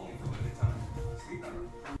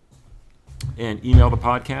 And email the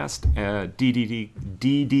podcast at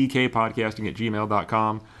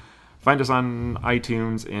ddkpodcasting@gmail.com. Find us on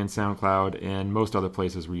iTunes and SoundCloud and most other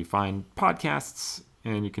places where you find podcasts,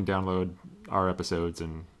 and you can download our episodes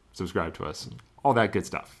and subscribe to us, and all that good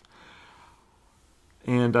stuff.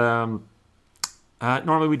 And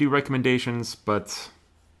normally we do recommendations, but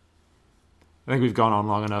I think we've gone on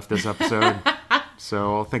long enough this episode.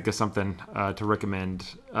 So I'll think of something to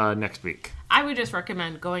recommend next week. I would just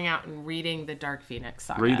recommend going out and reading the Dark Phoenix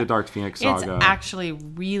saga. Read the Dark Phoenix saga. It's actually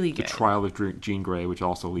really good. The Trial of Jean Grey, which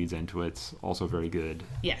also leads into it, it's also very good.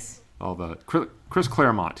 Yes. All the Chris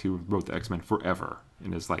Claremont, who wrote the X-Men forever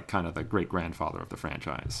and is like kind of the great-grandfather of the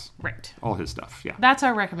franchise. Right. All his stuff, yeah. That's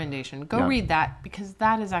our recommendation. Go read that, because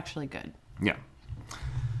that is actually good. Yeah.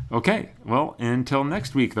 Okay, well, until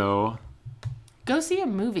next week, though. Go see a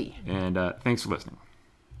movie. And thanks for listening.